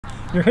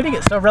You're hitting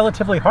it so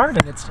relatively hard,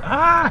 and it's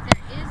ah!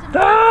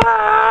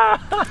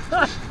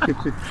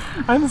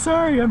 I'm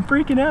sorry, I'm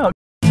freaking out.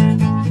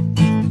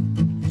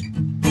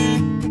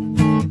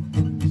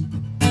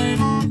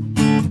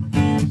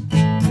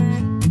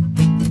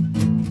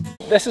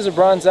 This is a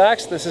bronze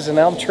axe, this is an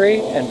elm tree,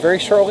 and very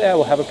shortly I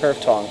will have a pair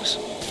of tongs.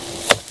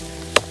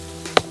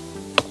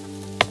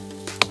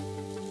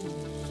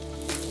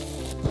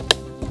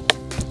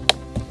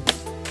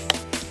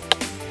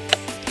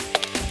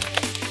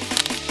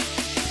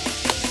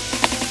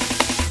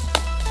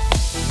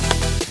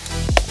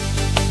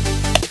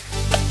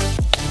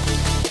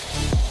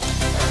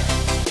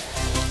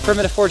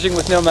 Primitive forging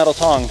with no metal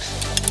tongs.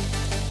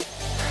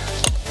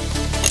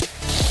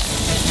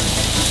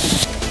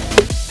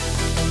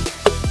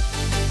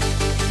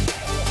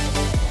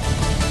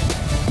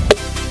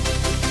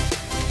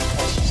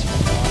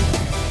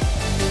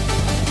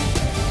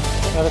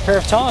 Another pair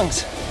of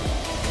tongs. I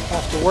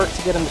have to work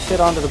to get them to fit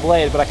onto the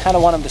blade, but I kind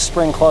of want them to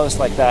spring closed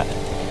like that.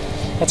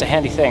 That's a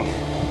handy thing.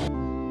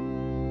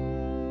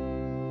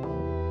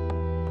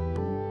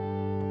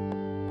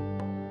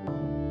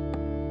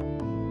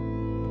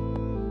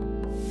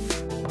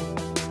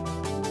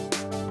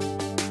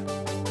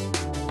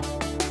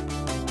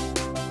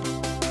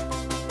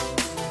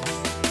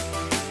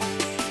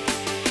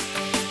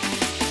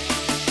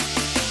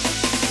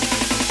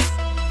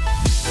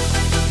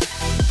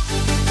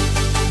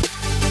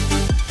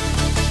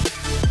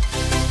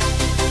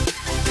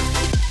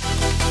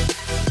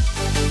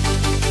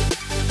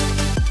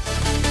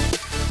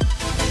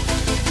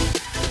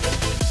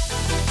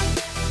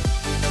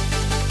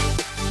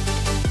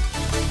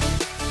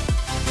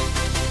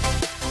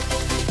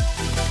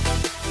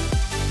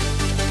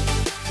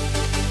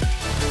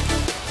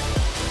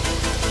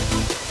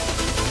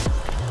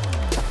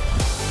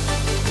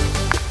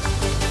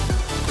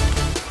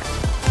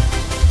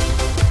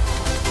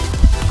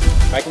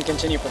 I can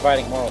continue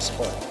providing moral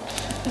support.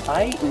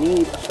 I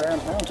need a fair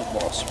amount of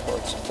moral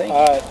support, so thank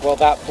you. Well,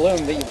 that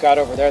bloom that you've got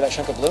over there, that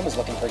chunk of bloom is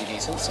looking pretty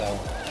decent, so...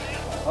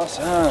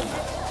 Awesome.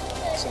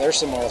 So there's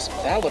some moral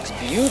support. That looks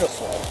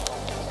beautiful.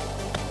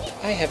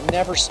 I have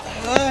never...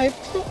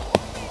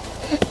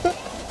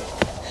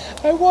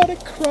 I want to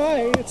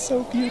cry. It's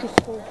so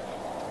beautiful.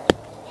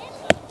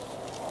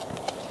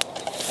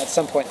 At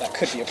some point, that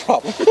could be a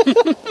problem.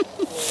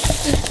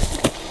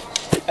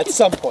 At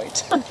some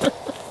point.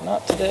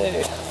 Not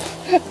today.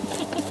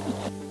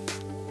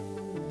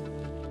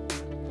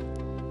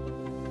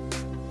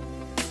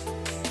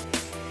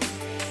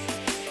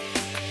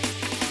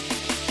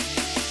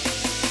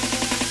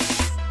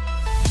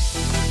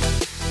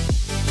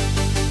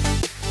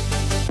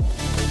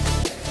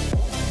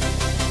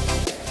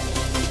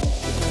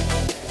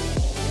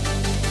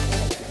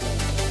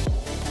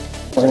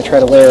 We're going to try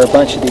to layer a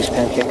bunch of these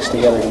pancakes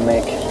together to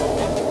make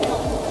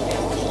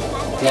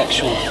the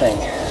actual thing.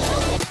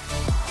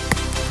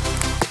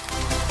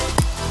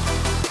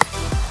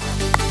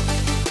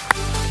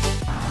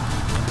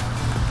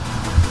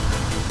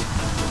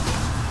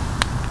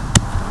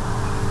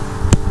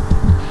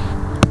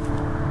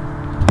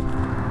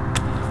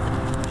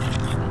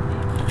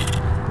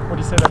 Would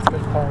you say that's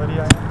good quality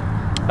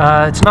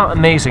iron? It's not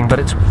amazing, but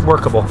it's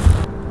workable.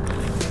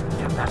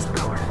 Yep, that's the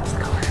color, that's the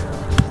color.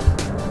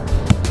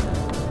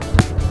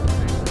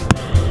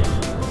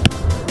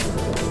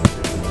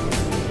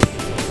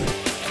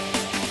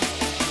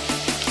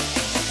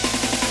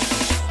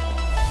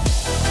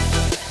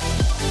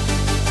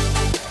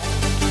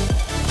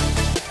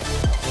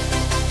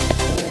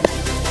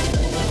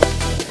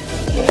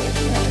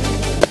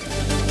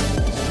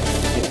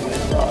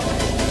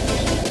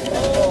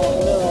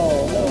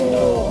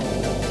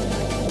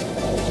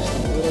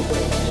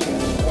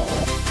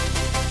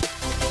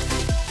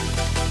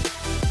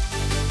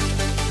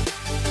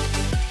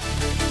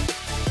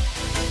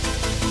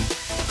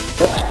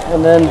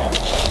 And then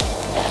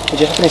the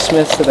Japanese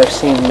smiths that I've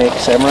seen make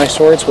samurai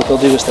swords, what they'll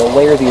do is they'll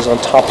layer these on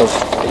top of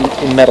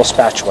a metal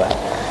spatula.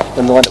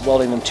 Then they'll end up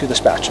welding them to the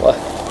spatula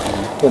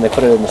when they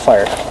put it in the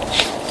fire.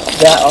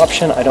 That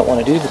option I don't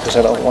want to do because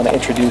I don't want to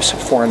introduce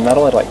foreign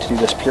metal. I'd like to do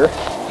this pure.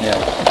 Yeah.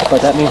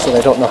 But that means that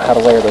I don't know how to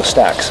layer those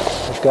stacks.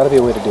 There's got to be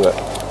a way to do it.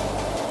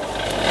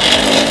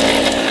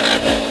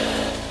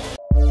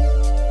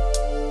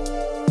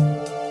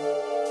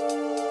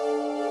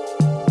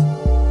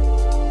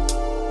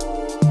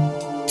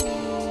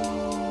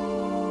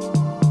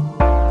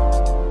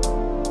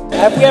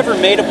 Have we ever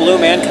made a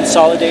bloom and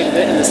consolidated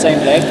it in the same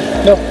day?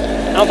 No.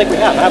 I don't think we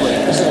have we?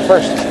 This is the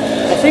first.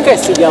 I think I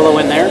see yellow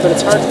in there, but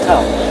it's hard to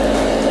tell.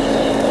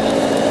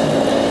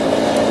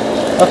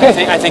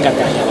 Okay. I think I've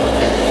got yellow in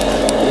there.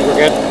 You think we're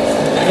good?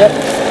 Yep.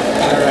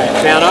 Alright,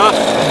 fan off.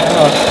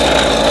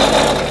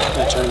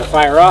 Gonna turn the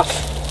fire off.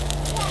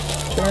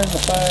 Turn the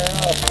fire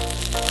off.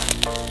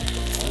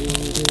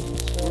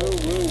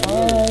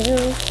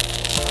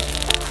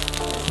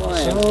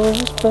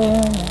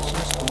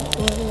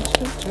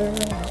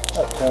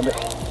 Oh, found it.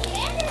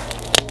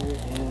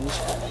 Here is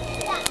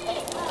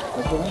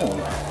the bloom.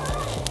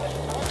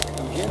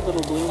 Come here,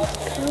 little bloom.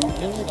 Come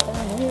here,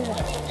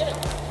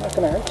 Not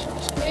gonna hurt you.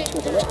 Just gonna hit you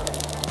with a rock.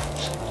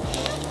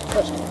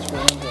 That's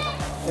really good.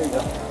 There you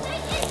go.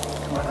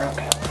 Come on, rock.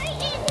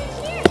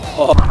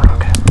 Oh,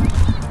 rock.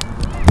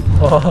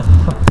 Oh.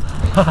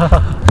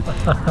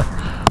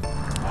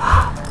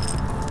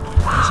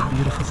 That's a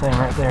beautiful thing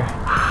right there.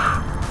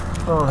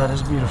 Oh, that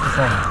is a beautiful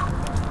thing.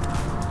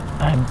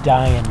 I'm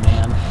dying,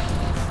 man.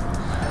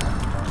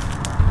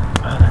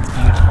 Oh, that's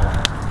beautiful.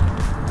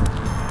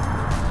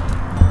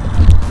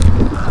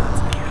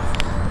 That's beautiful.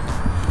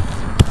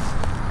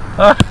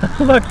 Oh,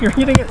 look, you're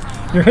hitting it.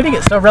 You're hitting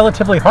it so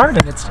relatively hard,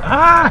 and it's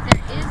ah!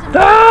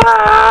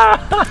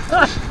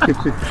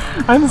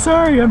 I'm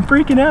sorry, I'm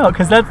freaking out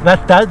because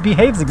that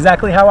behaves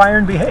exactly how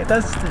iron behaves.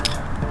 That's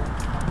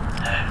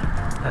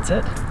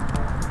it.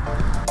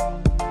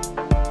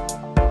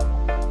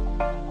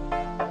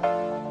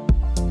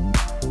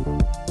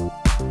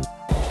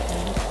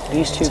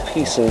 These two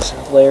pieces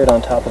layered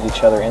on top of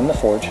each other in the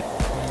forge.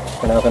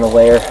 We're now going to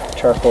layer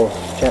charcoal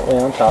gently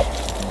on top.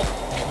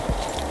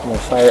 And then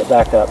fire it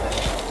back up.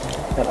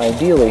 And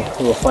ideally,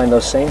 we will find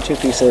those same two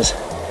pieces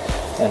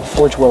and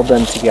forge weld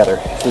them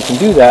together. If we can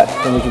do that,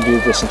 then we can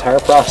do this entire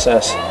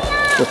process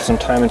with some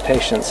time and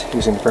patience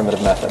using the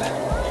primitive method.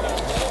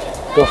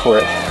 Go for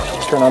it.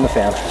 Let's turn on the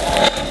fan.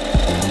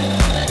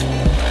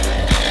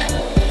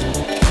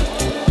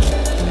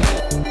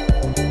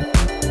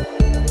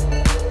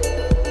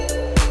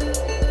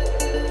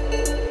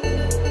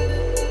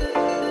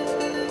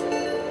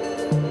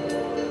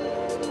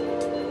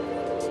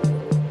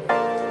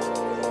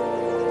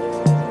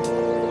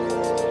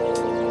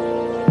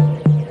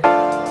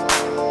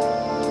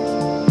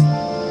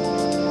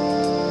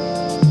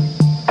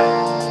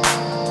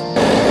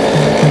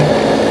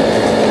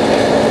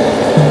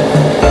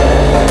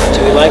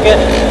 Like it?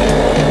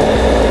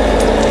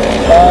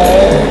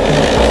 5,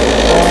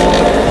 4,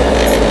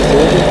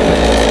 3,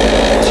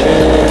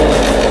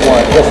 2,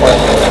 1. Go for it.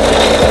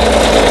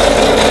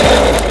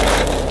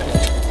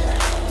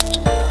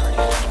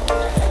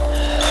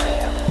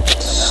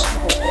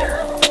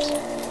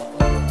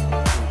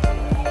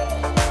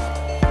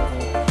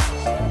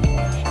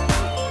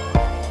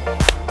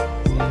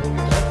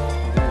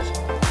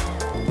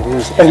 It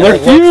is. And they're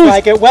fused! Looks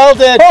like it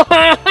welded!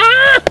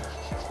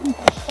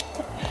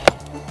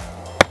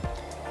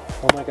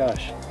 Oh my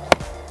gosh,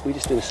 we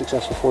just did a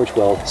successful forge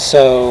weld.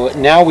 So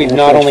now we've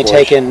not only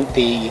taken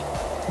the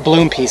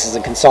bloom pieces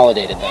and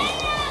consolidated them,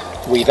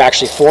 we've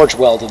actually forge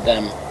welded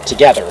them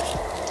together.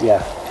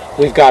 Yeah.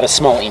 We've got a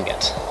small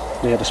ingot.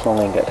 We have a small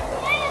ingot.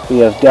 We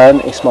have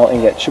done a small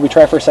ingot. Should we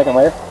try for a second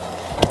layer?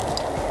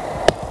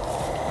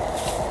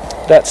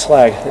 That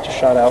slag that just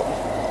shot out.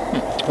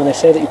 When they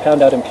say that you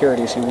pound out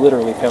impurities, you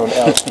literally pound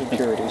out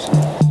impurities.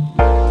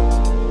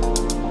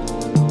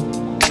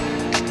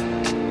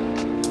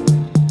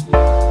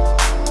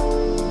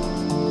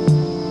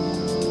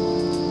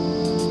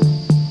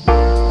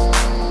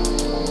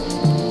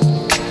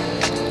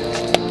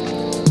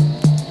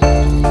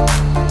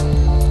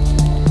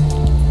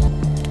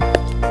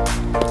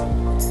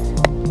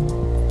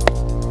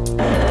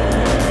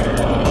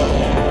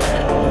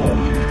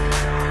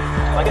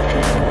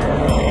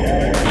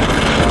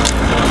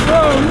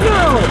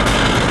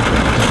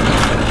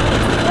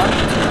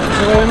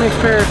 Let me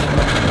experience.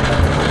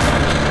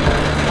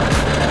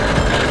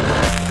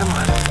 Come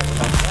on.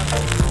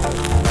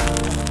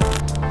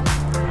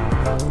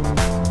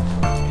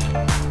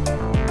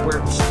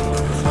 Where's Steve?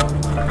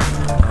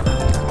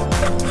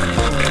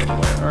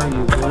 Where are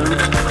you, Bloom?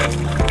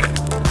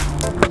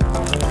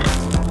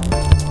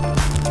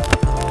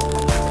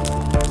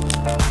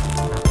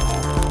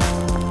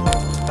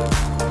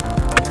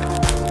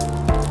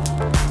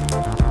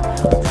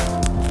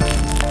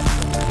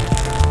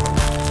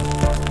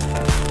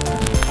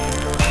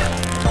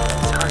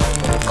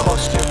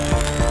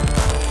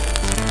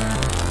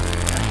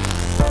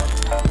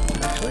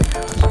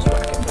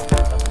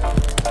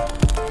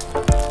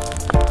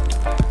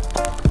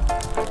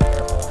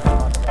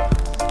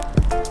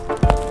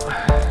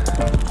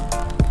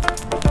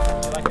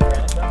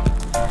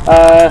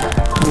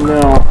 No.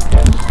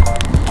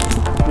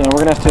 No,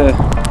 we're gonna have to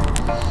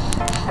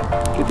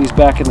get these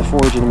back in the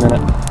forge in a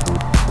minute.